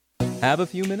Have a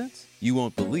few minutes? You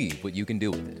won't believe what you can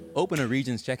do with it. Open a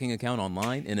Regions checking account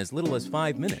online in as little as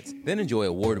 5 minutes. Then enjoy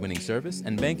award-winning service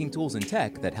and banking tools and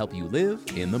tech that help you live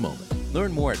in the moment.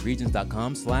 Learn more at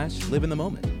regions.com/live in the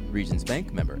moment. Regions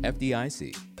Bank, member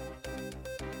FDIC.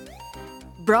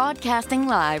 Broadcasting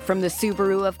live from the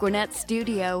Subaru of Gwinnett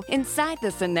studio inside the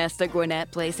Sonesta Gwinnett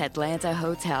Place Atlanta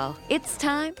Hotel. It's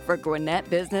time for Gwinnett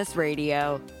Business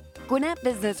Radio. Gwinnett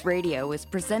Business Radio is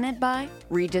presented by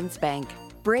Regions Bank.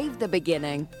 Brave the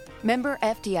beginning. Member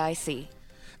FDIC.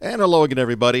 And hello again,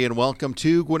 everybody, and welcome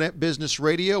to Gwinnett Business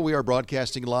Radio. We are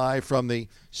broadcasting live from the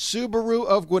Subaru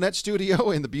of Gwinnett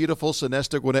studio in the beautiful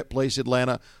Sonesta Gwinnett Place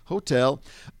Atlanta Hotel.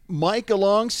 Mike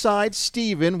alongside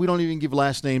Steven. We don't even give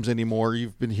last names anymore.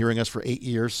 You've been hearing us for 8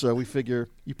 years, so we figure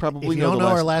you probably know. If you don't know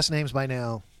our last names by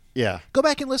now, yeah, go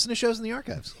back and listen to shows in the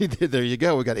archives. There you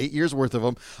go. We got 8 years worth of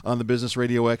them on the Business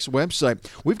RadioX website.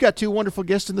 We've got two wonderful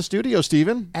guests in the studio,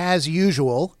 Steven. As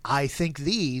usual, I think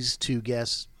these two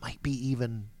guests might be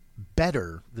even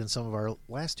better than some of our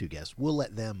last two guests. We'll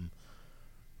let them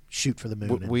shoot for the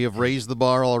moon. We have raised the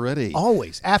bar already.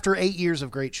 Always. After 8 years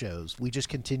of great shows, we just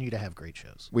continue to have great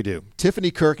shows. We do. Tiffany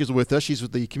Kirk is with us. She's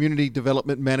with the Community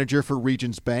Development Manager for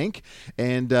Regions Bank.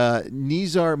 And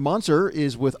Nizar Monzer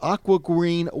is with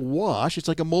AquaGreen Wash. It's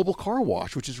like a mobile car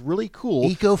wash, which is really cool.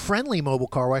 Eco-friendly mobile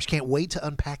car wash. Can't wait to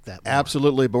unpack that more.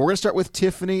 Absolutely. But we're going to start with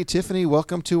Tiffany. Tiffany,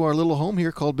 welcome to our little home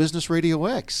here called Business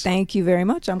RadioX. Thank you very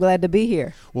much. I'm glad to be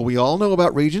here. Well, we all know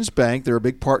about Regions Bank. They're a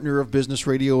big partner of Business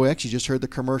RadioX. You just heard the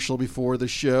commercial before the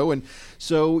show. And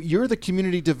so you're the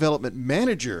Community Development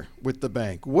Manager with the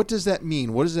bank. What does that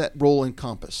mean? What does that role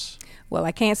encompass? Well,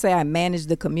 I can't say I manage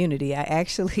the community. I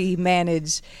actually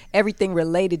manage everything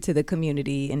related to the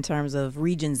community in terms of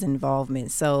Regions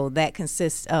involvement. So that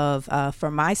consists of,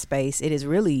 for my space, it is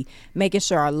really making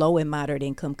sure our low and moderate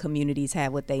income communities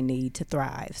have what they need to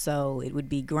thrive. So it would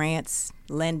be grants,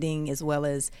 lending, as well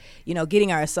as,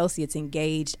 getting our associates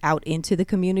engaged out into the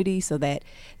community so that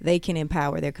they can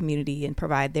empower their community and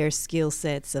provide their skill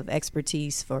sets of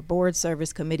expertise for board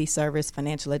service, committee service,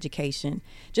 financial education,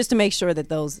 just to make sure that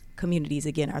those communities,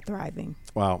 again, are thriving.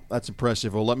 Wow, that's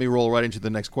impressive. Well, let me roll right into the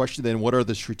next question then. What are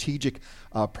the strategic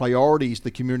priorities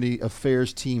the community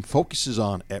affairs team focuses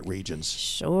on at Regions?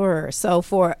 Sure. So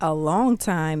for a long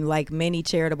time, like many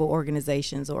charitable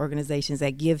organizations or organizations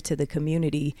that give to the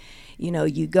community,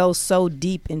 you go so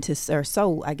deep into, or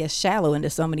so, I guess, shallow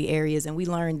into so many areas. And we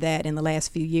learned that in the last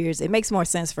few years, it makes more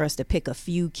sense for us to pick a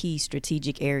few key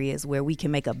strategic areas where we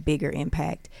can make a bigger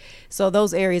impact. So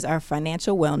those areas are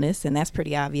financial wellness, and that's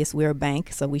pretty obvious. We're a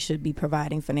bank, so we should be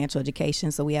providing financial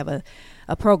education. So we have a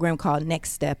program called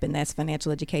Next Step, and that's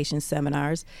financial education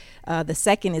seminars. The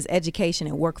second is education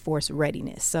and workforce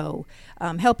readiness. So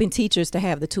helping teachers to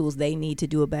have the tools they need to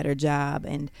do a better job,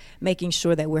 and making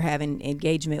sure that we're having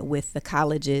engagement with the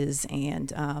colleges and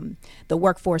the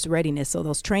workforce readiness. So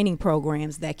those training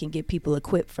programs that can get people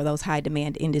equipped for those high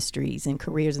demand industries and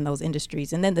careers in those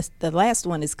industries. And then the last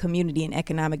one is community and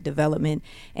economic development.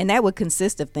 And that would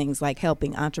consist of things like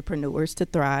helping entrepreneurs to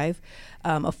thrive,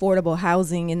 affordable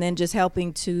housing, and then just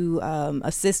helping to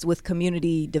assist with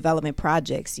community development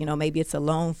projects. Maybe it's a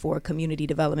loan for a community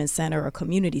development center or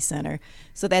community center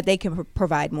so that they can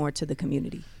provide more to the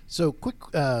community. So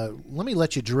let me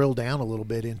let you drill down a little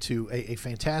bit into a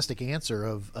fantastic answer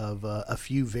of a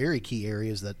few very key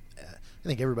areas that I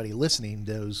think everybody listening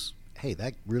knows, hey,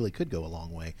 that really could go a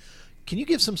long way. Can you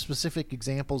give some specific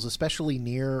examples, especially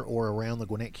near or around the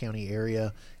Gwinnett County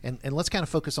area? And let's kind of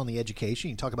focus on the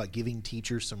education. You talk about giving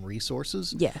teachers some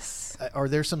resources. Yes. Are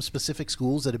there some specific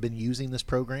schools that have been using this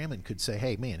program and could say,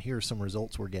 hey, man, here are some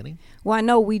results we're getting? Well, I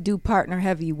know we do partner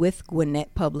heavy with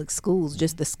Gwinnett Public Schools,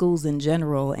 just the schools in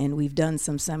general, and we've done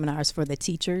some seminars for the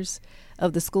teachers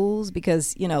of the schools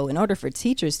because, in order for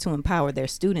teachers to empower their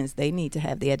students, they need to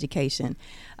have the education.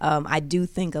 I do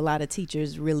think a lot of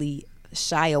teachers really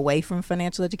shy away from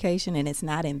financial education, and it's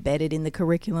not embedded in the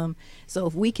curriculum. So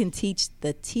if we can teach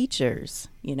the teachers,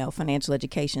 financial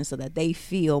education so that they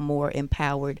feel more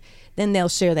empowered, then they'll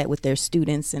share that with their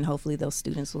students, and hopefully those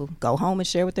students will go home and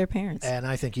share with their parents. And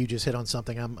I think you just hit on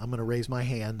something. I'm going to raise my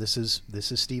hand. This is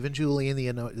Stephen Julian,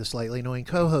 the slightly annoying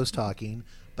co-host talking,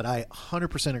 but I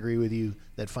 100% agree with you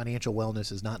that financial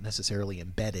wellness is not necessarily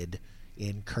embedded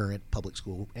in current public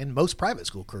school and most private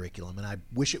school curriculum, and I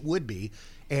wish it would be.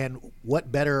 And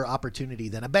what better opportunity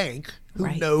than a bank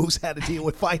who knows how to deal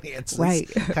with finances?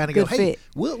 Kind of go, hey,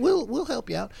 we'll help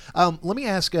you out. Let me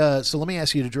ask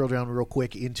you to drill down real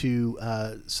quick into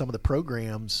some of the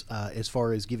programs as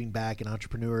far as giving back and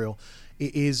entrepreneurial.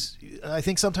 is I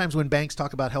think sometimes when banks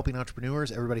talk about helping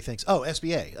entrepreneurs, everybody thinks, oh,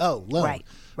 SBA, oh, loan.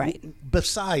 Right.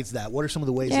 Besides that, what are some of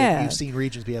the ways that you've seen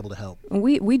Regions be able to help?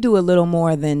 We do a little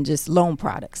more than just loan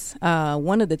products.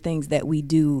 One of the things that we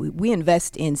do, we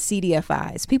invest in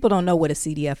CDFIs. People don't know what a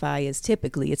CDFI is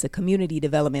typically. It's a community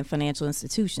development financial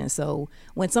institution. So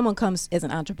when someone comes as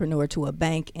an entrepreneur to a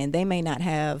bank and they may not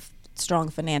have strong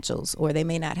financials, or they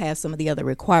may not have some of the other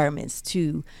requirements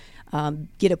to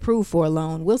get approved for a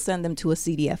loan, we'll send them to a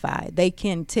CDFI. They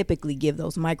can typically give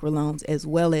those microloans as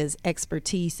well as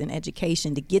expertise and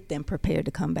education to get them prepared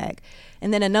to come back.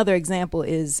 And then another example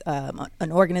is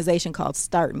an organization called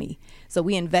Start Me. So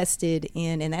we invested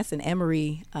in, and that's an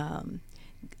Emory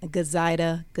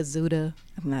Gazuda,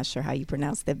 I'm not sure how you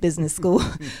pronounce that business school,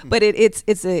 but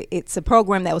it's a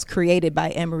program that was created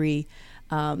by Emory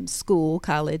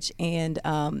college,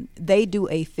 and they do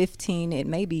a 15, it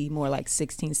may be more like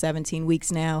 16, 17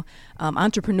 weeks now,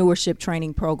 entrepreneurship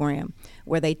training program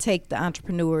where they take the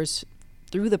entrepreneurs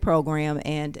through the program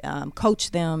and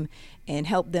coach them and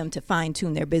help them to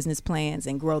fine-tune their business plans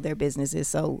and grow their businesses.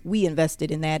 So we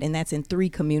invested in that, and that's in 3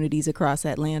 communities across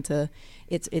Atlanta.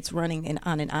 It's running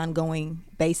on an ongoing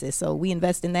basis. So we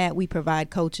invest in that. We provide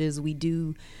coaches. We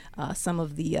do some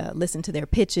of the listen to their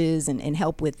pitches and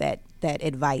help with that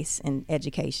advice and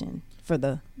education for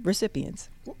the recipients.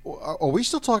 Are we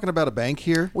still talking about a bank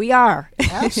here? We are.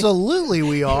 Absolutely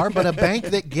we are, but a bank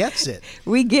that gets it.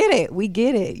 We get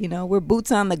it. You know, we're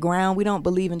boots on the ground. We don't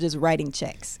believe in just writing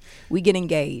checks. We get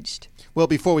engaged. Well,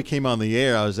 before we came on the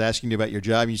air, I was asking you about your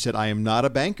job. You said, I am not a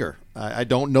banker. I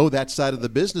don't know that side of the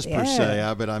business per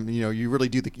se, but you really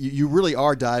do. You really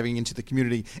are diving into the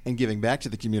community and giving back to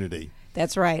the community.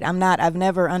 That's right. I've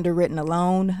never underwritten a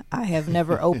loan. I have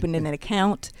never opened an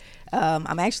account.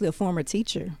 I'm actually a former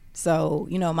teacher. So,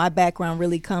 my background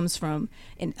really comes from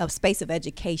a space of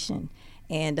education.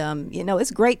 And,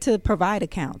 it's great to provide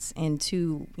accounts and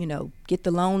to, get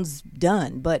the loans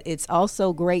done. But it's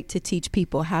also great to teach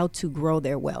people how to grow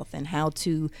their wealth and how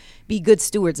to be good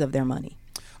stewards of their money.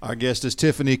 Our guest is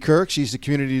Tiffany Kirk. She's the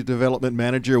Community Development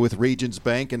Manager with Regions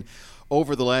Bank. And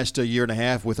over the last year and a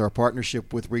half with our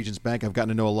partnership with Regions Bank, I've gotten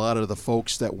to know a lot of the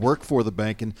folks that work for the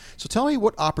bank. And so tell me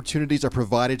what opportunities are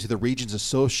provided to the Regions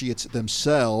associates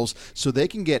themselves so they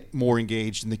can get more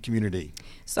engaged in the community.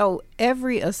 So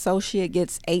every associate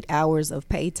gets 8 hours of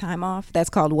paid time off. That's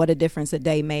called What a Difference a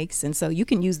Day Makes. And so you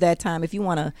can use that time if you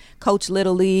want to coach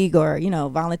Little League or,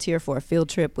 volunteer for a field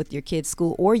trip with your kid's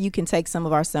school, or you can take some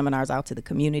of our seminars out to the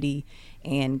community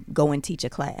and go and teach a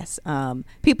class.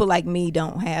 People like me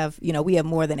don't have, we have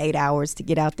more than 8 hours to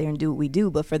get out there and do what we do.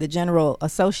 But for the general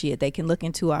associate, they can look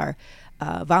into our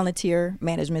volunteer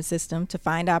management system to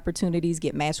find opportunities,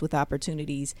 get matched with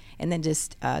opportunities, and then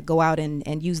just go out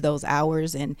and use those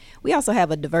hours. And we also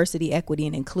have a diversity, equity,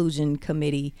 and inclusion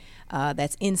committee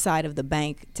that's inside of the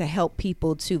bank to help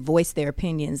people to voice their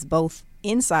opinions, both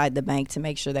inside the bank to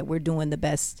make sure that we're doing the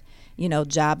best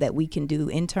job that we can do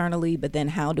internally, but then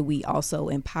how do we also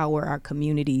empower our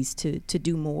communities to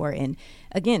do more, and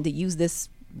again, to use this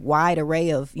wide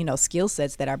array of skill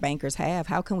sets that our bankers have.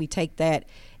 How can we take that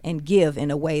and give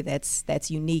in a way that's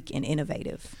unique and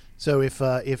innovative? So if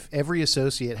every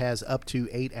associate has up to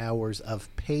 8 hours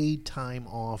of paid time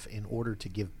off in order to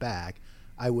give back,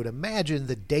 I would imagine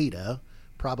the data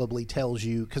probably tells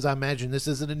you, because I imagine this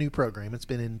isn't a new program, it's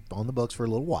been on the books for a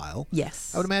little while.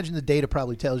 Yes. I would imagine the data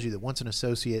probably tells you that once an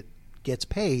associate gets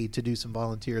paid to do some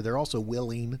volunteer, they're also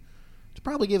willing to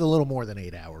probably give a little more than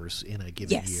 8 hours in a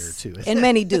given year to it. And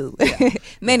many do.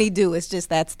 Many do. It's just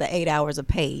that's the 8 hours of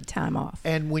paid time off.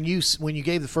 And when you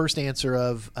gave the first answer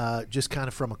of just kind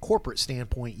of from a corporate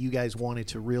standpoint, you guys wanted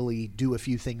to really do a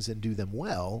few things and do them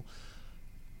well.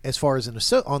 As far as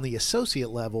on the associate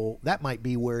level, that might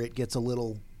be where it gets a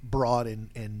little broad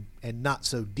and not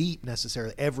so deep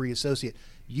necessarily. Every associate,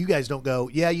 you guys don't go,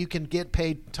 you can get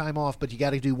paid time off, but you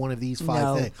got to do one of these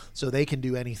 5 things. So they can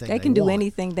do anything they want. They can do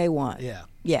anything they want. Yeah.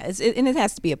 Yeah, and it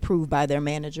has to be approved by their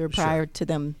manager prior to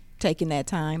them taking that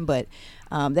time, but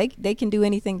they can do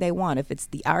anything they want. If it's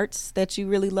the arts that you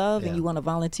really love and you want to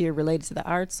volunteer related to the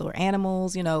arts or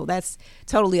animals, that's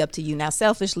totally up to you. Now,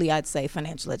 selfishly, I'd say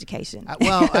financial education.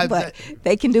 But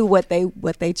they can do what they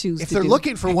choose to do. If they're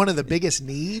looking for one of the biggest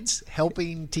needs,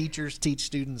 helping teachers teach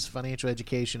students financial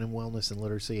education and wellness and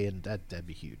literacy, and that'd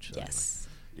be huge. So yes. Anyway.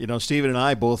 Stephen and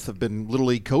I both have been Little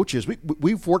League coaches.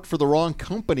 We've worked for the wrong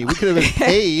company. We could have been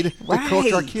paid to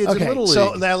coach our kids in Little League.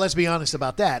 So now let's be honest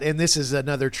about that. And this is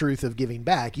another truth of giving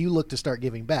back. You look to start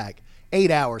giving back. 8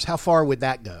 hours, how far would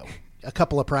that go? A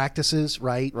couple of practices,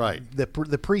 right? Right. The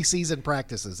preseason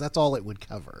practices, that's all it would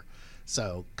cover.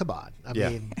 So come on. I Yeah.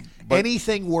 mean,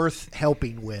 anything worth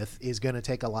helping with is going to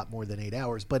take a lot more than 8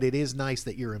 hours, but it is nice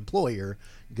that your employer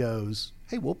goes,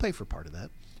 hey, we'll pay for part of that.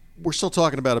 We're still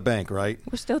talking about a bank, right?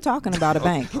 We're still talking about a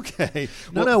bank. Okay.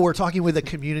 No, we're talking with a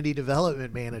community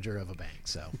development manager of a bank.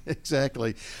 So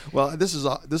Exactly. Well, this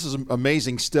is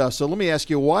amazing stuff. So let me ask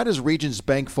you, why does Regions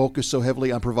Bank focus so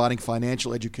heavily on providing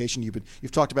financial education?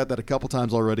 You've talked about that a couple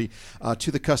times already,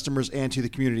 to the customers and to the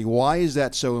community. Why is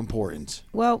that so important?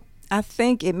 Well, I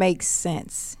think it makes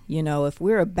sense. You know, if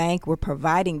we're a bank, we're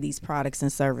providing these products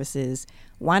and services.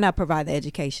 Why not provide the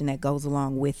education that goes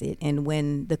along with it? And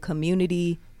when the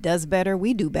community does better,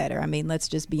 we do better. I mean, let's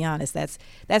just be honest.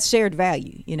 That's shared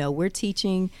value. You know, we're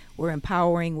teaching, we're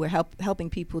empowering, we're helping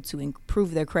people to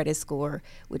improve their credit score,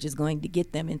 which is going to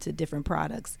get them into different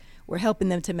products. We're helping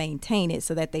them to maintain it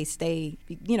so that they stay,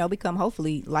 become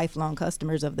hopefully lifelong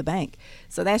customers of the bank.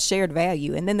 So that's shared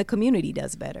value. And then the community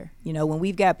does better. You know, when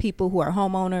we've got people who are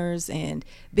homeowners and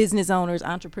business owners,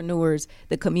 entrepreneurs,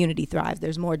 the community thrives.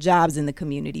 There's more jobs in the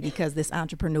community because this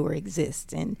entrepreneur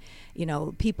exists. And,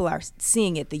 people are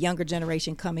seeing it. The younger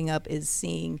generation coming up is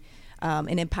seeing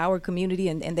an empowered community,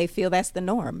 and they feel that's the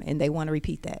norm, and they want to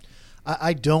repeat that.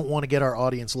 I don't want to get our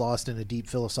audience lost in a deep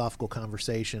philosophical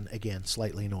conversation. Again,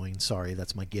 slightly annoying. Sorry,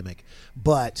 that's my gimmick.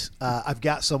 But I've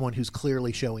got someone who's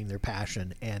clearly showing their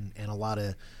passion and a lot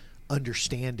of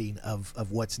understanding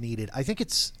of what's needed. I think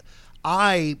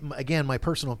again, my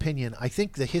personal opinion, I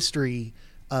think the history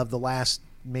of the last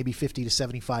maybe 50 to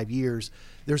 75 years,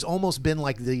 there's almost been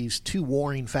like these two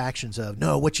warring factions of,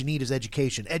 no, what you need is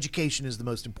education. Education is the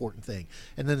most important thing.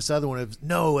 And then this other one of,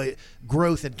 no,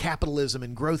 growth and capitalism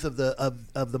and growth of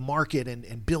the market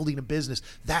and building a business.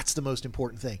 That's the most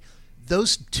important thing.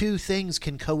 Those two things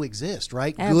can coexist,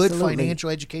 right? Absolutely. Good financial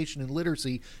education and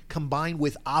literacy combined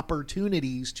with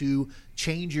opportunities to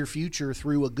change your future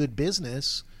through a good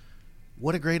business.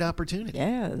 What a great opportunity.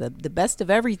 Yeah, the best of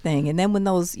everything. And then when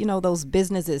those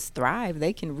businesses thrive,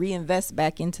 they can reinvest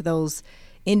back into those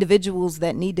individuals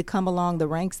that need to come along the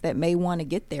ranks that may want to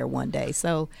get there one day.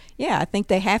 So, yeah, I think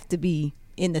they have to be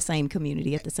in the same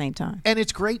community at the same time. And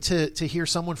it's great to hear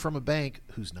someone from a bank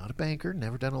who's not a banker,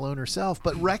 never done a loan herself,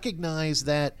 but recognize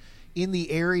that in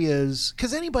the areas,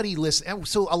 because anybody listen,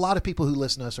 so a lot of people who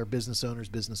listen to us are business owners,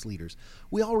 business leaders.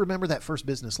 We all remember that first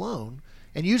business loan.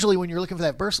 And usually when you're looking for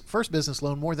that first business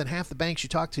loan, more than half the banks you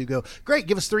talk to go, great,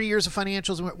 give us 3 years of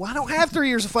financials. Well, I don't have 3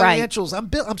 years of financials.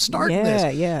 Right. I'm starting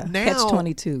this. Yeah.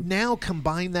 Catch-22. Now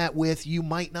combine that with you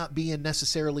might not be in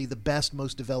necessarily the best,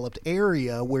 most developed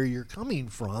area where you're coming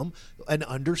from, an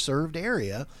underserved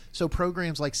area. So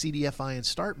programs like CDFI and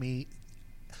Start Me,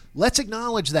 let's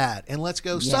acknowledge that and let's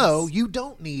go. Yes. So you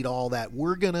don't need all that.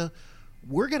 We're gonna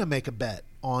make a bet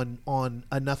on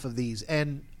enough of these,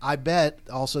 and I bet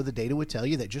also the data would tell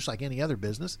you that just like any other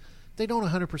business, they don't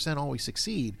 100% always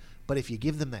succeed. But if you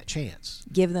give them that chance,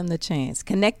 give them the chance,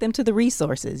 connect them to the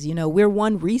resources. We're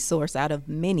one resource out of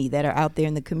many that are out there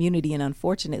in the community, and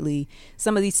unfortunately,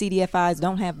 some of these CDFIs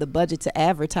don't have the budget to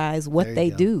advertise what they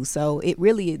do. So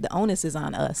the onus is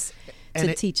on us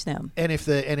to teach them. And if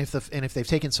they've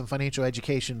taken some financial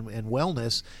education and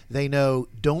wellness, they know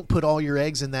don't put all your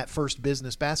eggs in that first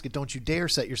business basket. Don't you dare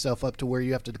set yourself up to where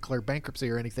you have to declare bankruptcy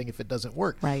or anything if it doesn't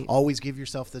work. Right. Always give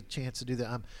yourself the chance to do that.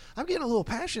 I'm getting a little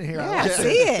passionate here. Yeah, I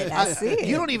see it.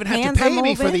 You don't even have to pay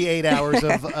me for the 8 hours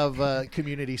of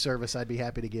community service I'd be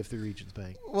happy to give through Regions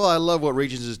Bank. Well, I love what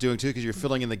Regions is doing too, because you're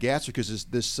filling in the gaps, because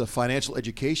this financial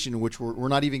education, which we're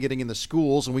not even getting in the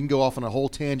schools, and we can go off on a whole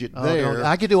tangent there. No,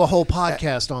 I could do a whole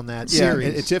podcast on that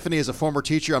series. And Tiffany, as a former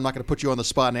teacher, I'm not going to put you on the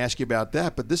spot and ask you about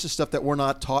that, but this is stuff that we're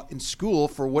not taught in school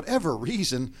for whatever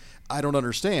reason. I don't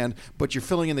understand, but you're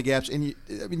filling in the gaps, and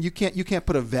you can't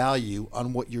put a value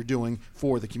on what you're doing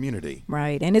for the community.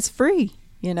 Right, and it's free.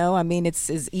 It's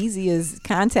as easy as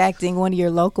contacting one of your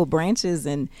local branches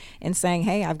and saying,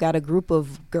 hey, I've got a group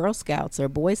of Girl Scouts or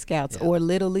Boy Scouts or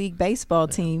Little League baseball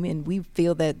team, and we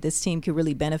feel that this team could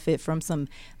really benefit from some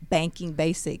banking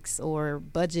basics or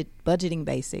budgeting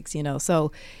basics,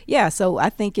 So, so I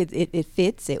think it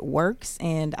fits, it works,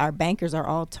 and our bankers are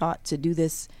all taught to do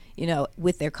this,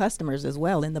 with their customers as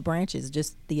well in the branches,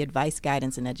 just the advice,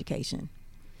 guidance, and education.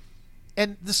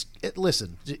 And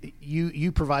listen,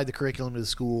 you provide the curriculum to the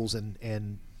schools,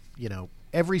 and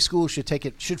every school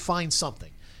should find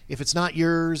something. If it's not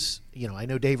yours, I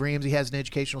know Dave Ramsey has an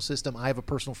educational system. I have a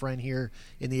personal friend here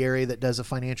in the area that does a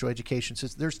financial education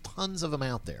system. There's tons of them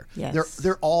out there. Yes.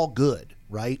 They're all good,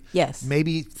 right? Yes.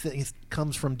 Maybe it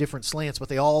comes from different slants, but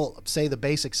they all say the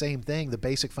basic same thing, the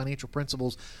basic financial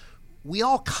principles. we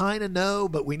all kind of know,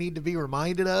 but we need to be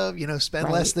reminded of, spend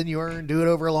less than you earn, do it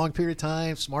over a long period of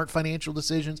time, smart financial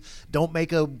decisions. Don't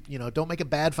make a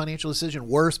bad financial decision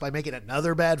worse by making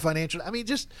another bad financial.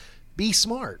 Just be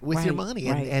smart with your money.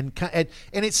 And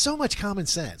it's so much common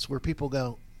sense where people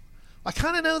go, I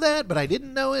kind of know that, but I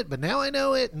didn't know it, but now I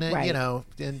know it. And then,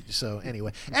 and so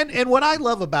anyway, and what I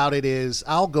love about it is,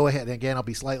 I'll go ahead and again, I'll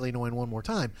be slightly annoying one more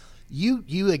time.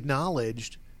 You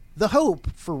acknowledged the hope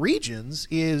for Regions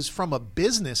is from a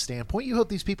business standpoint. You hope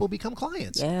these people become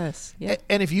clients. Yes. Yeah.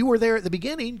 And if you were there at the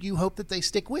beginning, you hope that they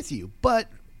stick with you. But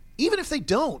even if they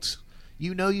don't,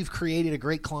 you've created a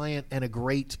great client and a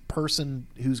great person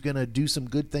who's going to do some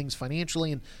good things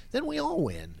financially, and then we all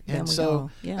win. And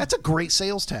so that's a great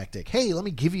sales tactic. Hey, let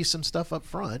me give you some stuff up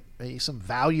front, some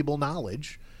valuable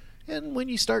knowledge. And when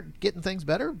you start getting things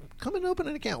better, come and open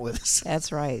an account with us.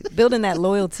 That's right. Building that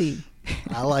loyalty.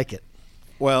 I like it.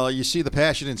 Well, you see the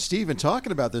passion in Stephen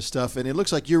talking about this stuff, and it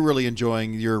looks like you're really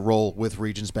enjoying your role with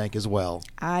Regions Bank as well.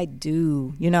 I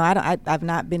do. I've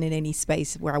not been in any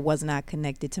space where I was not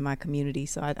connected to my community.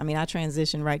 So, I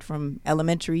transitioned right from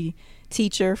elementary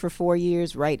teacher for 4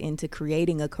 years right into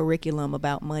creating a curriculum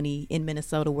about money in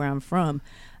Minnesota, where I'm from,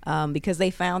 because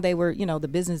they found they were, the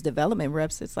business development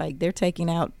reps. It's like they're taking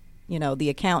out, the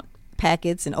account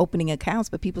packets and opening accounts,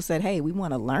 but people said, hey, we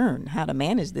want to learn how to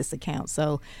manage this account.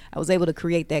 So I was able to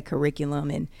create that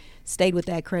curriculum and stayed with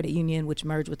that credit union, which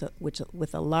merged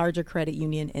with a larger credit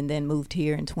union, and then moved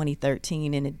here in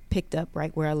 2013, and it picked up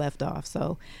right where I left off.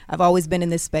 So I've always been in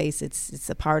this space. It's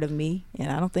a part of me,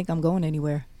 and I don't think I'm going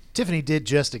anywhere. Tiffany did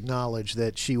just acknowledge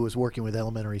that she was working with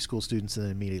elementary school students and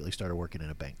then immediately started working in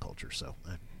a bank culture. So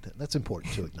that's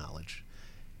important to acknowledge.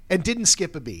 And didn't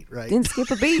skip a beat, right? Didn't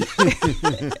skip a beat.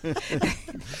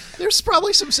 There's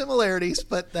probably some similarities,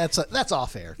 but that's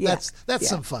off air. Yeah. That's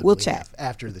some fun. We'll chat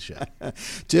after the show.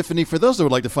 Tiffany, for those that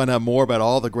would like to find out more about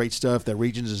all the great stuff that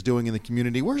Regions is doing in the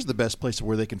community, where's the best place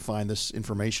where they can find this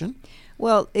information?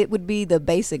 Well, it would be the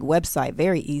basic website.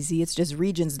 Very easy. It's just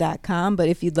regions.com. But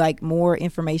if you'd like more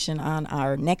information on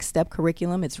our Next Step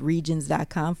curriculum, it's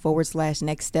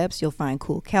regions.com/next steps. You'll find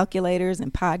cool calculators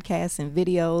and podcasts and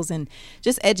videos and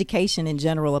just education in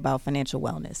general about financial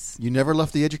wellness. You never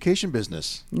left the education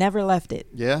business. Never left it.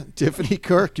 Yeah. Tiffany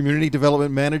Kirk, Community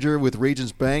Development Manager with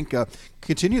Regions Bank.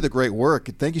 Continue the great work.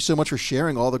 Thank you so much for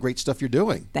sharing all the great stuff you're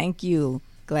doing. Thank you.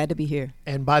 Glad to be here.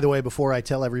 And by the way, before I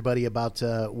tell everybody about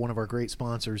one of our great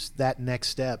sponsors, that Next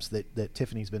Steps that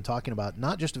Tiffany's been talking about,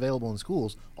 not just available in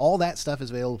schools, all that stuff is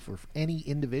available for any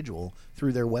individual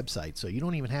through their website. So you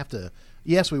don't even have to,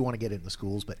 yes, we want to get it in the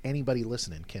schools, but anybody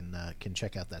listening can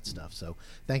check out that stuff. So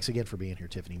thanks again for being here,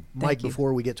 Tiffany. Mike,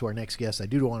 before we get to our next guest, I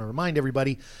do want to remind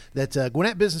everybody that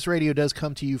Gwinnett Business Radio does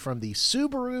come to you from the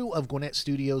Subaru of Gwinnett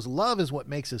Studios. Love is what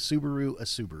makes a Subaru a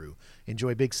Subaru.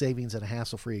 Enjoy big savings and a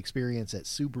hassle-free experience at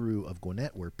Subaru of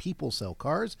Gwinnett, where people sell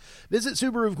cars. Visit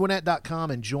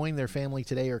SubaruofGwinnett.com and join their family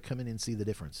today, or come in and see the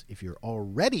difference. If you're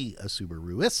already a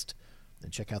Subaruist, then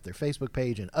check out their Facebook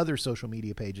page and other social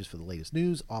media pages for the latest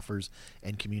news, offers,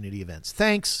 and community events.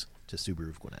 Thanks to Subaru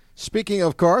of Gwinnett. Speaking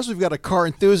of cars, we've got a car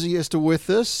enthusiast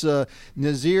with us.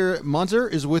 Nizar Monzer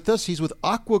is with us. He's with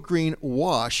AquaGreen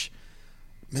Wash.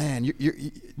 Man,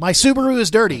 my Subaru is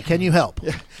dirty. Can you help?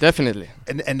 Definitely.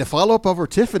 And to follow up over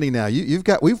Tiffany now,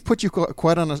 we've put you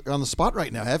quite on the spot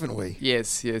right now, haven't we?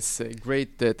 Yes.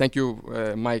 Great. Thank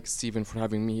you, Mike, Stephen, for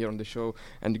having me here on the show,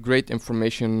 and great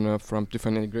information from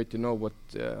Tiffany. Great to know what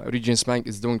Regions Bank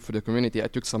is doing for the community. I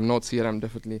took some notes here. I'm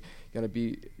definitely going to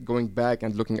be going back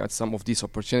and looking at some of these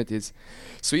opportunities.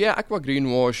 So AquaGreen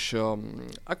Wash.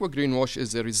 AquaGreen Wash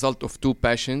is a result of two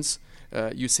passions.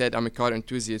 You said I'm a car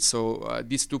enthusiast, so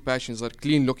these two passions are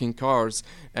clean-looking cars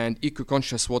and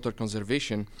eco-conscious water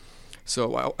conservation.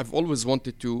 So I've always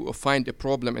wanted to find a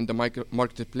problem in the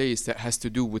marketplace that has to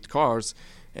do with cars,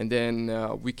 and then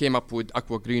we came up with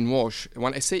AquaGreen Wash.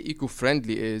 When I say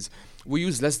eco-friendly is we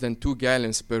use less than 2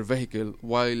 gallons per vehicle,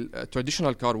 while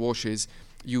traditional car washes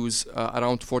use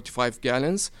around 45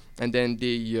 gallons, and then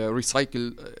they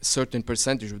recycle a certain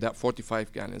percentage of that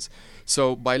 45 gallons.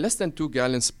 So by less than 2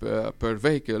 gallons per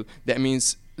vehicle, that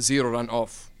means zero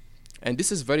runoff. And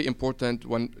this is very important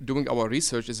when doing our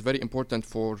research. It's very important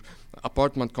for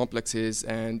apartment complexes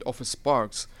and office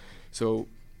parks. So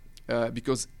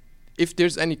because if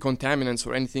there's any contaminants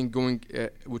or anything going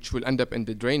which will end up in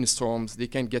the drain storms, they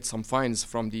can get some fines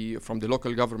from the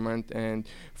local government and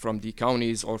from the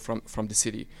counties or from the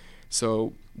city.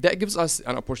 So that gives us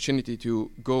an opportunity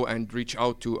to go and reach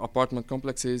out to apartment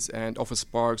complexes and office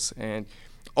parks and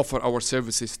offer our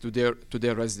services to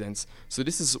their residents. So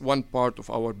this is one part of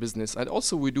our business, and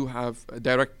also we do have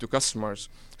direct to customers.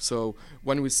 So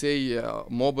when we say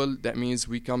mobile, that means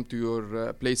we come to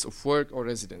your place of work or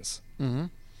residence. Mm-hmm.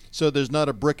 So there's not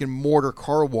a brick and mortar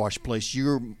car wash place.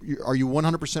 Are you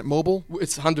 100% mobile?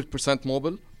 It's 100%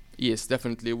 mobile. Yes,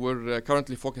 definitely. We're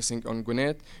currently focusing on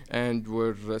Gwinnett, and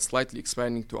we're slightly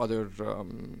expanding to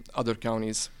other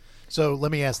counties. So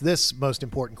let me ask this most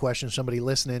important question. Somebody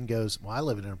listening goes, well, I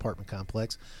live in an apartment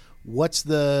complex. What's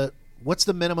the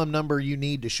minimum number you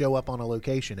need to show up on a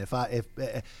location? If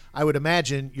I would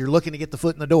imagine you're looking to get the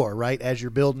foot in the door, right? As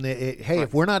you're building it. Hey, right.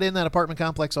 If we're not in that apartment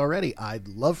complex already, I'd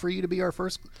love for you to be our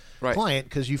first client,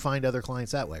 because you find other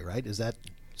clients that way, right? Is that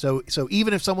so?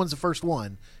 Even if someone's the first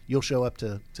one, you'll show up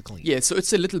to clean. Yeah, so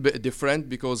it's a little bit different,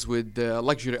 because with the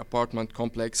luxury apartment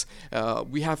complex,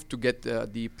 we have to get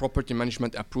the property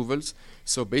management approvals.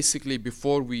 So basically,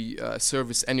 before we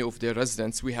service any of their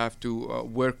residents, we have to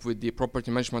work with the property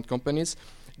management companies,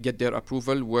 get their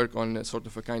approval, work on a sort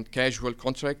of a kind casual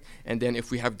contract, and then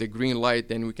if we have the green light,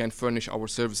 then we can furnish our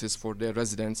services for their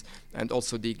residents, and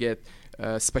also they get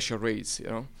special rates,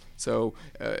 So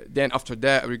then after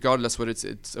that, regardless whether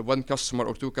it's one customer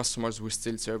or two customers, we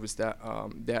still service that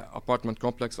apartment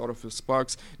complex or office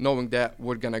parks, knowing that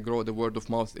we're going to grow, the word of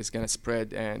mouth is going to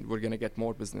spread, and we're going to get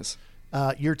more business.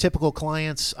 Your typical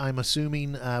clients, I'm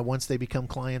assuming, once they become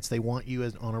clients, they want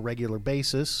you on a regular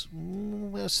basis.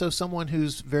 So someone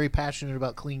who's very passionate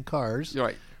about clean cars,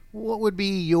 right? What would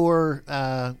be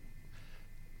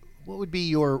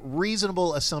your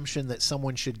reasonable assumption that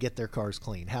someone should get their cars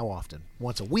clean? How often?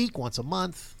 Once a week? Once a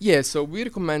month? Yeah, so we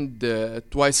recommend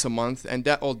twice a month, and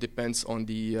that all depends on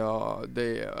the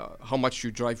how much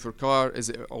you drive your car. Is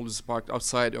it always parked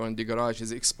outside or in the garage?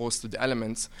 Is it exposed to the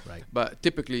elements? Right. But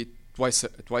typically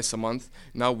twice a month.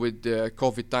 Now with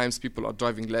COVID times, people are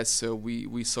driving less, so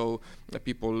we saw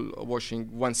people washing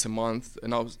once a month, and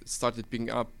now started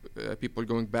picking up people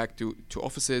going back to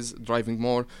offices, driving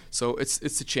more. So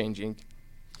it's changing.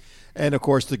 And of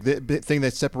course, the thing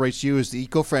that separates you is the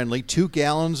eco-friendly 2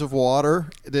 gallons of water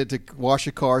to wash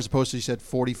a car, as opposed to, you said,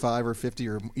 45 or 50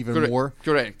 or even more.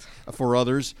 Correct. For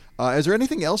others. Is there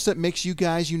anything else that makes you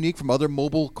guys unique from other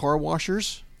mobile car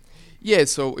washers? Yeah,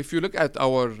 so if you look at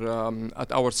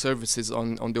our services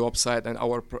on the website and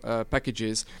our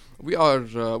packages, we are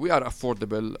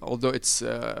affordable, although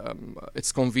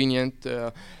it's convenient.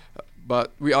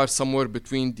 But we are somewhere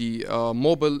between the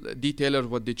mobile detailer,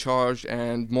 what they charge,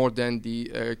 and more than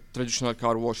the traditional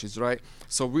car washes, right?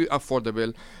 So we're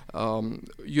affordable.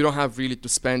 You don't have really to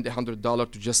spend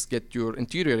 $100 to just get your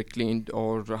interior cleaned,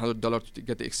 or $100 to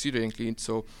get the exterior cleaned.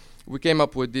 So we came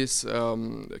up with this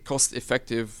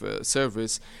cost-effective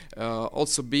service,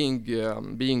 also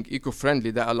being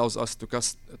eco-friendly, that allows us to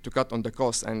cut on the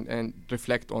cost and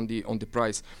reflect on the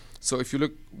price. So if you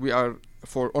look, we are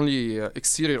for only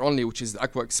exterior only, which is the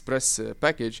Aqua Express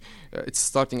package. It's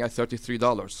starting at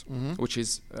 $33, which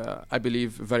is, I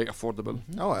believe, very affordable.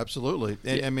 Oh, absolutely.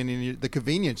 Yeah. I mean, the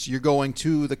convenience, you're going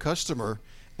to the customer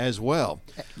as well.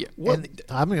 Yeah. And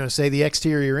I'm going to say the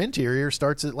interior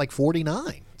starts at like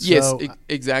 $49. Yes, so,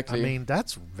 exactly. I mean,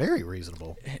 that's very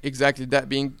reasonable. Exactly. That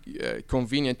being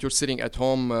convenient, you're sitting at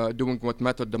home doing what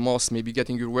mattered the most, maybe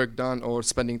getting your work done or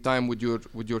spending time with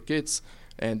your kids,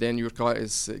 and then your car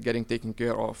is getting taken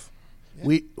care of.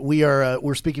 Yeah.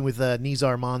 We're speaking with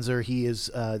Nizar Monzer. He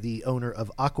is the owner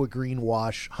of AquaGreen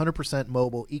Wash, 100%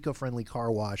 mobile, eco-friendly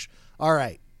car wash. All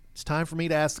right, it's time for me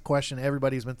to ask the question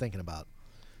everybody's been thinking about.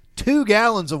 2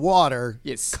 gallons of water.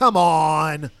 Yes. Come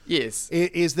on. Yes.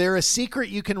 Is there a secret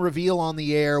you can reveal on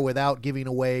the air without giving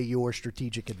away your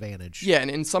strategic advantage? Yeah, and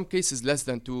in some cases less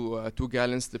than 2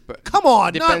 gallons. Come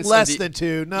on, not less than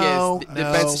 2. No. Yes,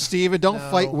 depends. Steven, don't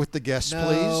fight with the guests,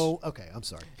 please. Okay, I'm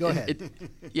sorry. Go ahead.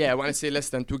 Yeah, when I say less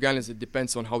than 2 gallons, it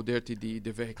depends on how dirty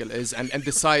the vehicle is and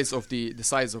the size of the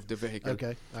vehicle.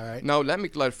 Okay. All right. Now let me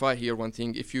clarify here one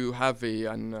thing. If you have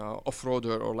an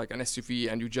off-roader or like an SUV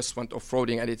and you just went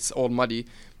off-roading and it's all muddy,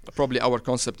 probably our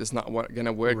concept is not going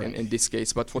to work in this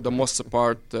case, but for the most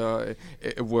part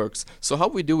it works. So how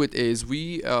we do it is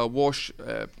we wash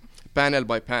panel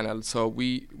by panel. So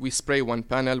we spray one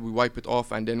panel, we wipe it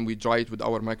off, and then we dry it with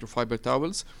our microfiber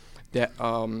towels. That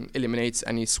eliminates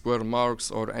any square marks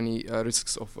or any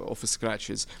risks of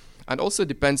scratches. And also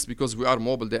depends, because we are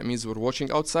mobile, that means we're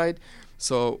washing outside.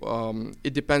 So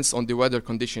it depends on the weather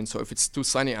conditions. So if it's too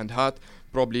sunny and hot,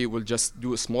 probably we'll just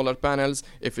do smaller panels.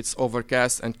 If it's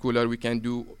overcast and cooler, we can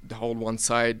do the whole one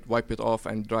side, wipe it off,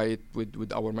 and dry it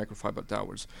with our microfiber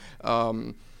towels.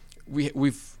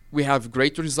 We have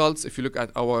great results. If you look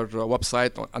at our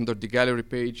website under the gallery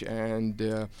page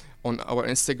and on our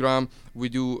Instagram. We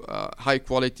do high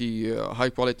quality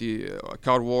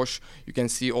car wash. You can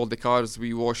see all the cars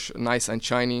we wash nice and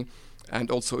shiny. And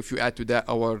also, if you add to that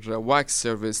our wax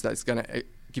service, that's gonna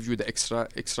give you the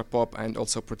extra pop and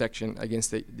also protection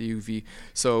against the UV.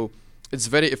 So it's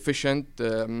very efficient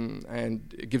and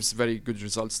it gives very good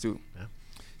results too. Yeah.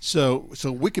 So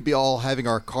we could be all having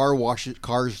our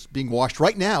cars being washed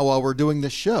right now while we're doing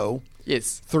this show.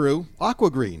 Yes. Through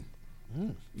AquaGreen.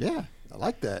 Yeah, I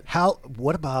like that.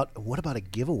 What about a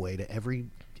giveaway to every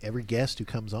guest who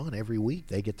comes on every week?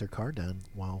 They get their car done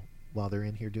while they're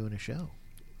in here doing a show.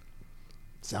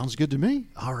 Sounds good to me.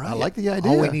 All right. I like the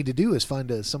idea. All we need to do is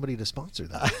find somebody to sponsor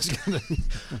that.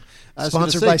 I was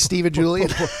Sponsored gonna by Stephen Julian.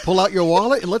 Pull out your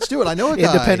wallet and let's do it. I know a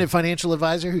guy. Independent financial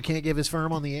advisor who can't give his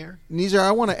firm on the air. Nizar,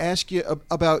 I want to ask you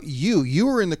about you. You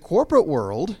were in the corporate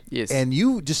world. Yes. And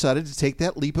you decided to take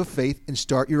that leap of faith and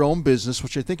start your own business,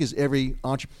 which I think is every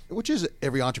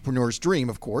entrepreneur's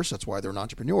dream, of course. That's why they're an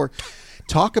entrepreneur.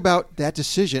 Talk about that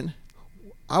decision.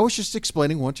 I was just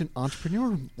explaining what an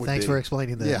entrepreneur would Thanks be. for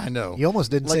explaining that. Yeah, I know. You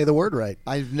almost didn't say the word right.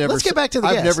 Let's get back to the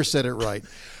I've guest. never said it right.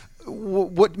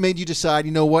 What made you decide,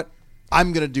 you know what,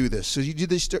 I'm going to do this? So you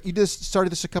just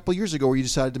started this a couple of years ago where you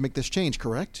decided to make this change,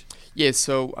 correct? Yes,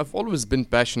 so I've always been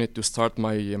passionate to start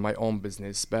my own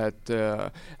business, but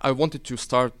I wanted to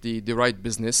start the right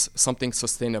business, something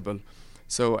sustainable.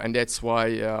 So, and that's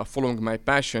why following my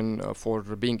passion for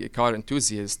being a car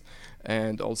enthusiast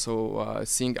and also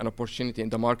seeing an opportunity in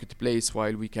the marketplace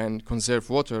while we can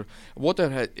conserve water.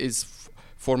 Water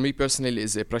for me personally,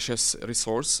 is a precious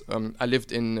resource. I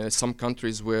lived in some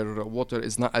countries where water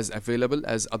is not as available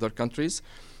as other countries,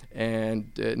 and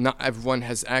not everyone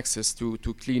has access to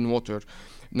clean water.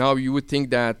 Now you would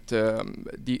think that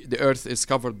the earth is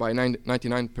covered by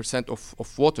 99%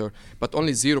 of water, but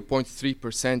only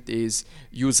 0.3% is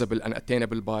usable and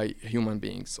attainable by human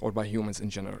beings or by humans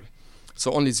in general.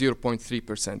 So only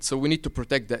 0.3%. So we need to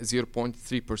protect that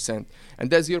 0.3%. And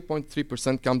that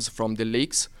 0.3% comes from the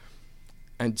lakes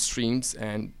and streams,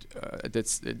 and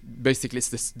that's basically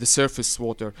it's the surface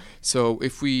water. So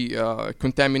if we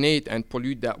contaminate and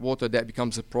pollute that water, that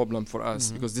becomes a problem for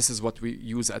us, because this is what we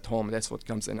use at home. That's what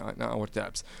comes in our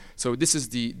taps. So this is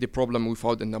the problem we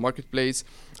found in the marketplace.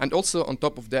 And also on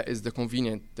top of that is the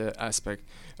convenient aspect.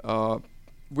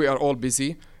 We are all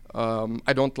busy.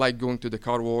 I don't like going to the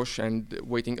car wash and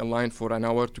waiting in line for an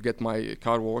hour to get my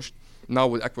car washed. Now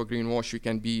with AquaGreen Wash, you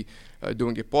can be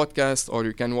doing a podcast, or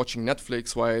you can watching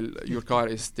Netflix while your car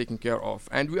is taken care of.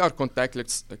 And we are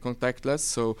contactless.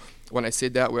 So when I say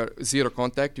that, we are zero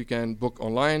contact. You can book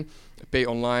online, pay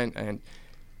online, and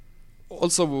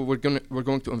also we're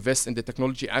going to invest in the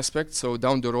technology aspect. So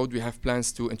down the road, we have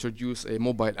plans to introduce a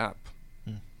mobile app.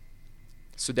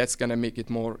 So that's gonna make it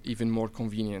even more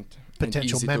convenient.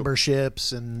 Potential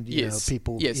memberships and you know,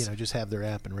 people yes. Just have their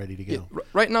app and ready to go. Yeah.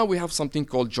 Right now we have something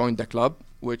called Join the Club,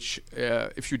 which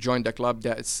if you join the club,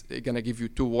 that's gonna give you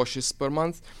 2 washes per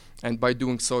month, and by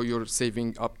doing so, you're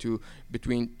saving up to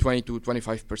between 20 to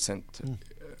 25%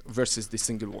 versus the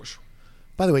single wash.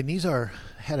 By the way, Nizar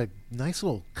had a nice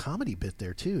little comedy bit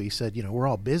there too. He said, you know, we're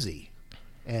all busy,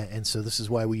 and so this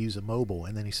is why we use a mobile.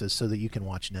 And then he says, so that you can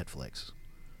watch Netflix.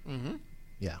 Mm-hmm.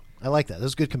 Yeah, I like that.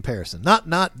 That's a good comparison.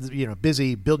 Not you know,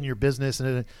 busy building your business,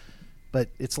 but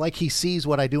it's like he sees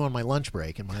what I do on my lunch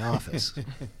break in my office,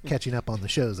 catching up on the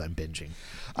shows I'm binging.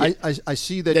 Yeah. I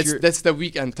see that that's the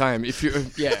weekend time. If you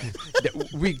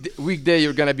the weekday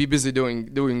you're gonna be busy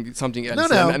doing something else.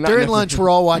 No. During lunch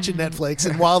we're all watching Netflix,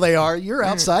 and while you're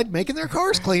outside making their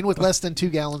cars clean with less than 2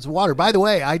 gallons of water. By the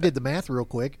way, I did the math real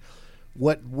quick.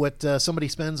 What somebody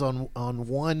spends on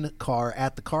one car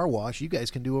at the car wash, you guys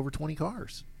can do over 20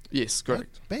 cars. Yes,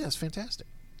 correct. Man, that's fantastic.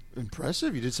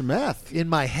 Impressive. You did some math. In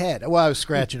my head. Well, I was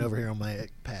scratching over here on my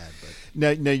pad.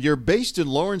 But. Now you're based in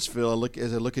Lawrenceville,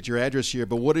 as I look at your address here,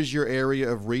 but what is your area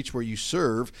of reach where you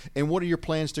serve, and what are your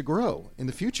plans to grow in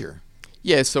the future?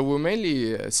 Yeah, so we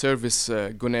mainly service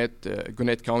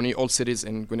Gwinnett County, all cities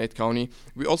in Gwinnett County.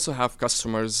 We also have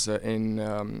customers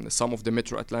in some of the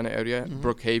Metro Atlanta area,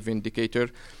 Brookhaven, Decatur.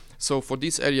 So for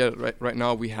this area right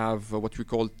now, we have what we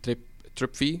call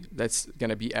trip fee that's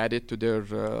going to be added to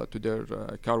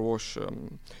their car wash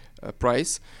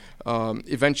price.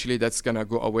 Eventually, that's going to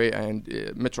go away, and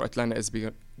Metro Atlanta is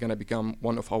going to become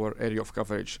one of our area of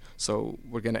coverage. So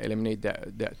we're going to eliminate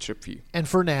that trip fee. And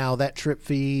for now, that trip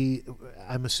fee,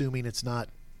 I'm assuming it's not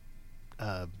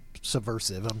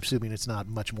subversive. I'm assuming it's not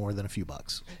much more than a few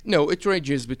bucks. No, it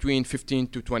ranges between 15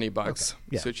 to 20 bucks, Okay.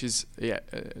 Yeah. so which is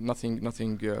nothing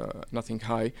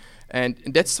high, and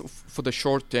that's for the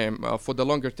short term. For the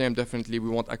longer term, definitely we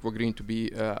want AquaGreen to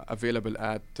be available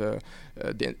at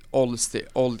all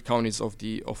the counties of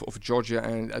Georgia,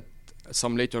 and at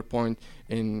some later point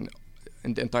in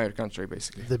the entire country,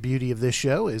 basically. The beauty of this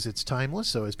show is it's timeless.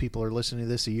 So as people are listening to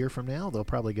this a year from now, they'll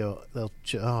probably go,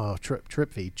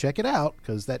 trip fee. Check it out,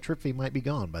 because that trip fee might be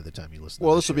gone by the time you listen.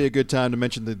 Well, to this will be a good time to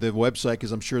mention the website,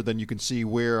 because I'm sure then you can see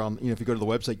where if you go to the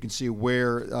website, you can see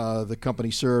where the company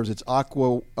serves. It's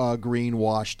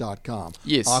AquaGreenWash.com.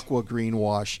 Yes.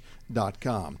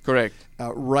 AquaGreenWash.com. Correct.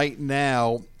 Right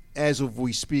now, as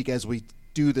we speak, as we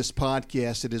do this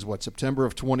podcast, it is September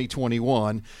of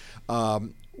 2021.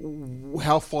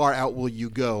 How far out will you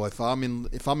go? If I'm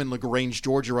in LaGrange,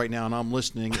 Georgia right now, and I'm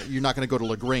listening, you're not going to go to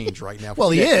LaGrange right now.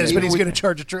 Well, he is, but he's going to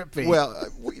charge a trip fee. Well,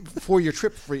 for your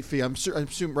trip fee, I'm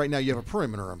assuming right now you have a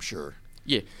perimeter, I'm sure.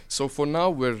 Yeah. So for now,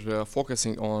 we're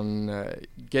focusing on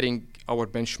getting our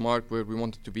benchmark where we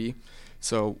want it to be.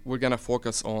 So we're gonna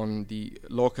focus on the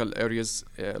local areas,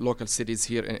 local cities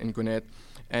here in Gwinnett.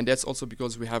 And that's also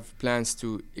because we have plans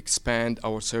to expand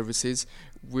our services.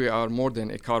 We are more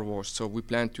than a car wash, so we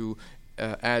plan to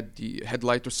add the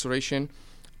headlight restoration,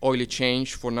 oil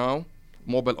change for now,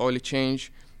 mobile oil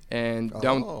change, and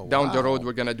down the road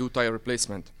we're gonna do tire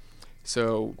replacement.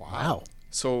 So wow.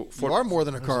 So you are more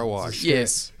than a car wash.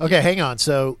 Yes. Okay, hang on.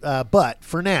 So, but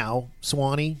for now,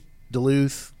 Suwannee,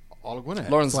 Duluth, all of Gwinnett,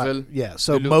 Lawrenceville, yeah.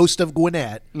 So Duluth, most of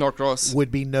Gwinnett, Norcross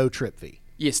would be no trip fee.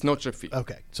 Yes, no trip fee.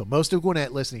 Okay, so most of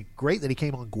Gwinnett listening. Great that he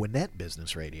came on Gwinnett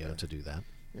Business Radio to do that.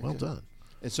 Well done.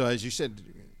 And so, as you said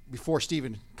before,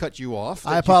 Stephen cut you off.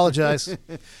 I apologize.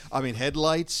 I mean,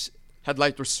 headlights,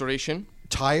 headlight restoration,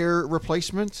 tire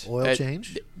replacement, oil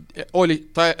change,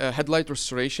 headlight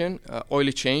restoration,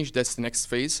 oil change. That's the next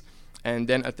phase, and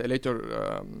then at a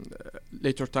later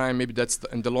time, maybe that's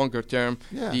in the longer term,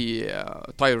 the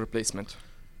tire replacement,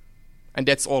 and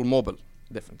that's all mobile,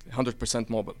 definitely 100%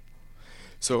 mobile.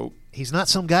 So he's not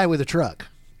some guy with a truck.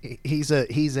 He's a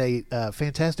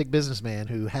fantastic businessman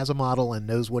who has a model and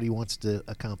knows what he wants to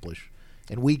accomplish,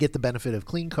 and we get the benefit of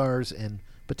clean cars and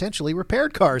potentially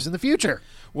repaired cars in the future.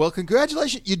 Well,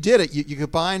 congratulations, you did it. You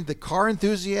combined the car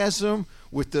enthusiasm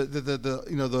with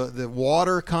the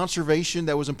water conservation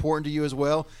that was important to you as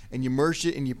well, and you merged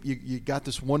it, and you got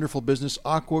this wonderful business,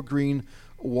 AquaGreen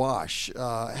Wash.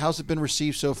 How's it been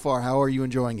received so far? How are you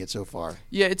enjoying it so far?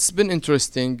 Yeah, it's been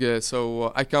interesting.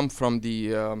 So I come from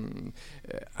the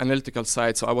analytical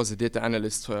side, so I was a data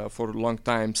analyst for a long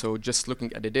time. So just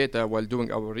looking at the data while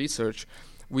doing our research,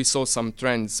 we saw some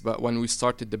trends, but when we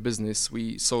started the business,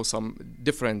 we saw some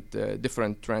different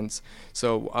trends.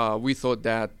 So we thought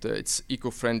that it's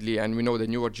eco-friendly, and we know the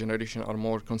newer generation are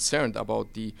more concerned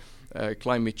about the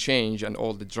climate change and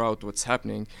all the drought what's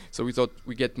happening. So we thought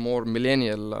we get more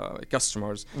millennial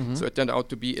customers. Mm-hmm. So it turned out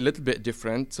to be a little bit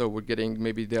different. So we're getting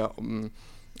maybe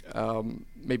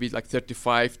maybe like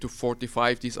 35 to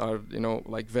 45. These are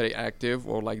like very active,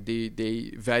 or like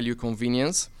they value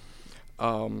convenience.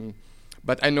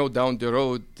 But I know down the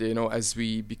road, as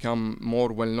we become more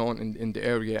well-known in the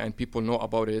area and people know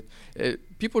about it,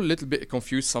 people a little bit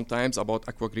confused sometimes about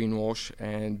AquaGreen Wash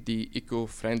and the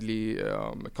eco-friendly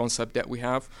concept that we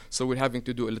have. So we're having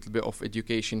to do a little bit of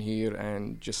education here,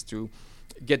 and just to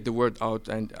get the word out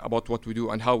and about what we do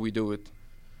and how we do it.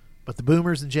 But the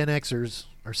boomers and Gen Xers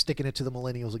are sticking it to the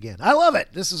millennials again. I love it.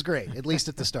 This is great, at least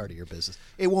at the start of your business.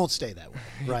 It won't stay that way,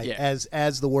 right? Yeah.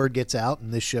 As the word gets out,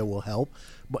 and this show will help.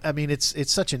 I mean,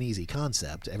 it's such an easy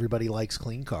concept. Everybody likes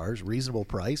clean cars, reasonable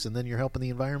price, and then you're helping the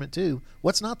environment too.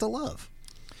 What's not to love?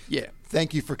 Yeah.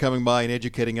 Thank you for coming by and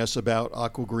educating us about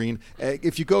AquaGreen.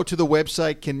 If you go to the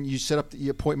website, can you set up the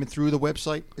appointment through the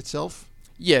website itself?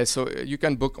 Yeah, so you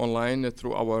can book online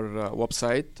through our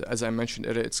website. As I mentioned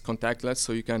earlier, it's contactless,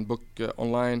 so you can book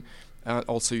online.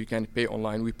 Also, you can pay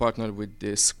online. We partner with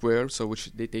the Square, so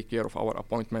which they take care of our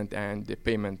appointment and the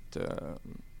payment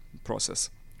process.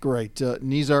 Great.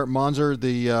 Nizar Monzer,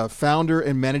 the founder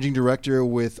and managing director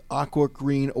with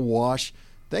AquaGreen Wash.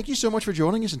 Thank you so much for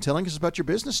joining us and telling us about your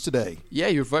business today. Yeah,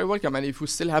 you're very welcome. And if we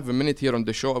still have a minute here on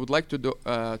the show, I would like to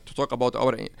talk about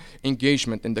our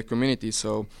engagement in the community.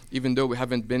 So even though we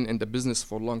haven't been in the business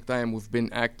for a long time, we've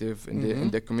been active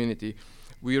in the community.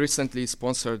 We recently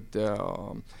sponsored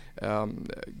Read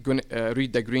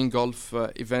the Green Golf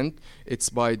event. It's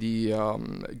by the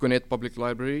Gwinnett Public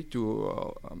Library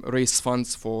to raise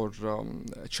funds for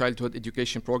childhood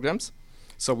education programs.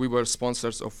 So we were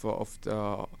sponsors of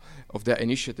the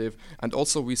initiative, and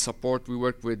also we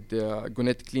work with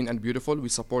Gwinnett Clean and Beautiful. We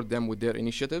support them with their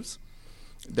initiatives.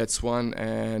 That's one.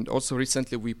 And also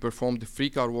recently we performed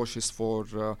free car washes for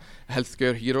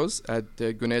healthcare heroes at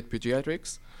Gwinnett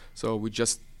Pediatrics. So we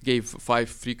just gave 5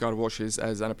 free car washes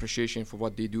as an appreciation for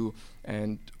what they do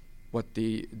and what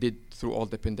they did through all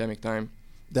the pandemic time.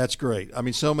 That's great. I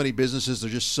mean, so many businesses are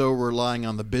just so relying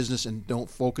on the business and don't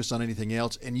focus on anything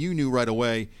else. And you knew right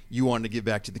away you wanted to give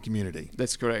back to the community.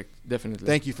 That's correct. Definitely.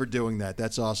 Thank you for doing that.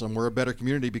 That's awesome. We're a better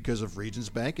community because of Regions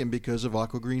Bank and because of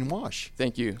AquaGreen Wash.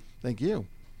 Thank you. Thank you.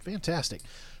 Fantastic.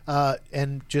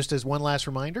 And just as one last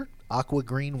reminder,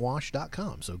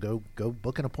 AquaGreenWash.com. So go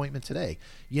book an appointment today.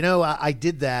 You know, I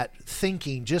did that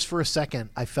thinking just for a second,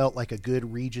 I felt like a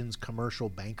good Regions commercial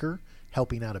banker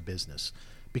helping out a business.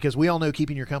 Because we all know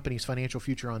keeping your company's financial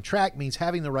future on track means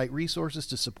having the right resources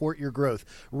to support your growth.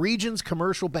 Regions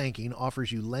Commercial Banking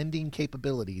offers you lending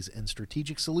capabilities and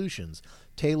strategic solutions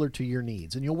tailored to your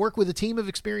needs. And you'll work with a team of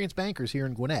experienced bankers here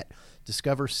in Gwinnett.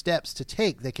 Discover steps to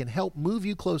take that can help move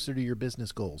you closer to your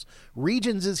business goals.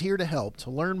 Regions is here to help. To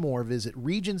learn more, visit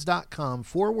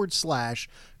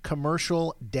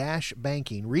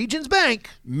regions.com/commercial-banking. Regions Bank.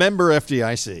 Member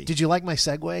FDIC. Did you like my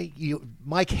segue?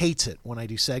 Mike hates it when I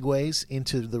do segues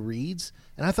into the reads,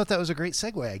 and I thought that was a great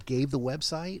segue. I gave the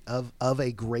website of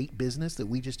a great business that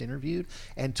we just interviewed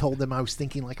and told them I was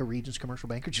thinking like a Regions commercial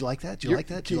banker. Did you like that? Did you like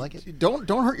that? Did you like it?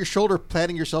 Don't hurt your shoulder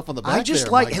patting yourself on the back. I just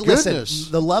there. like, My hey, listen, goodness.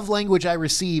 the love language I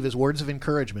receive is words of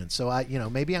encouragement. So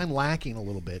maybe I'm lacking a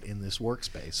little bit in this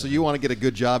workspace. So you want to get a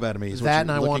good job out of me. Is that, what and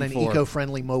you're I want an looking for.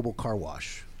 eco-friendly mobile car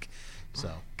wash. So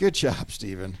Good job,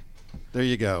 Stephen. There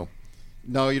you go.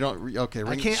 No, you don't. Okay,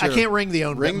 ring, I can't ring the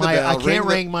own ring bell. the bell. I can't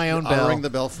ring my own bell. I'll ring the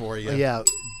bell for you.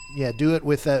 Yeah, do it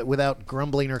without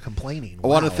grumbling or complaining. I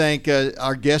want to Wow. thank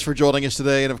our guest for joining us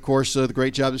today, and of course, the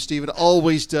great job that Stephen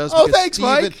always does. Oh, because thanks,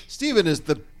 Mike. Stephen is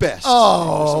the best.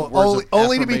 Oh, Some words of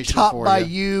only to be affirmation topped for by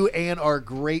you and our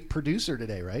great producer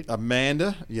today, right?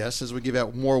 Amanda, yes, as we give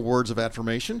out more words of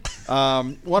affirmation.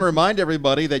 Want to remind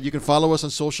everybody that you can follow us on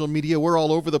social media. We're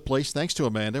all over the place, thanks to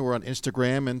Amanda. We're on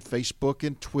Instagram and Facebook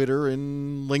and Twitter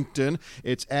and LinkedIn.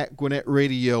 It's at Gwinnett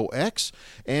RadioX.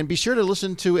 And be sure to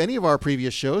listen to any of our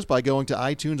previous shows by going to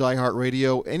iTunes,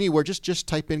 iHeartRadio, anywhere. Just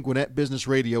type in Gwinnett Business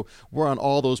Radio. We're on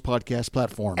all those podcast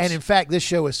platforms. And in fact, this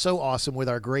show is so awesome with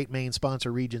our great main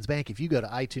sponsor, Regions Bank. If you go to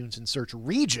iTunes and search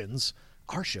Regions,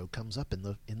 our show comes up in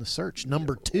the search.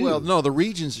 Number 2. Well, no, the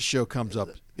Regions show comes up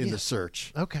in the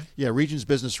search. Okay. Yeah, Regions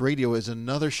Business Radio is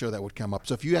another show that would come up.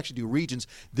 So if you actually do Regions,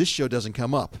 this show doesn't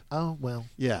come up. Oh, well.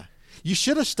 Yeah. You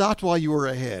should have stopped while you were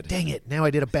ahead. Dang it. Now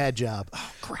I did a bad job.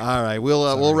 Oh, crap. All right,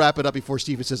 we'll wrap it up before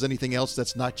Stephen says anything else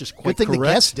that's not just quite Good thing correct. the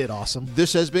guest did awesome.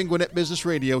 This has been Gwinnett Business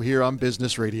Radio here on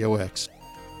Business Radio X.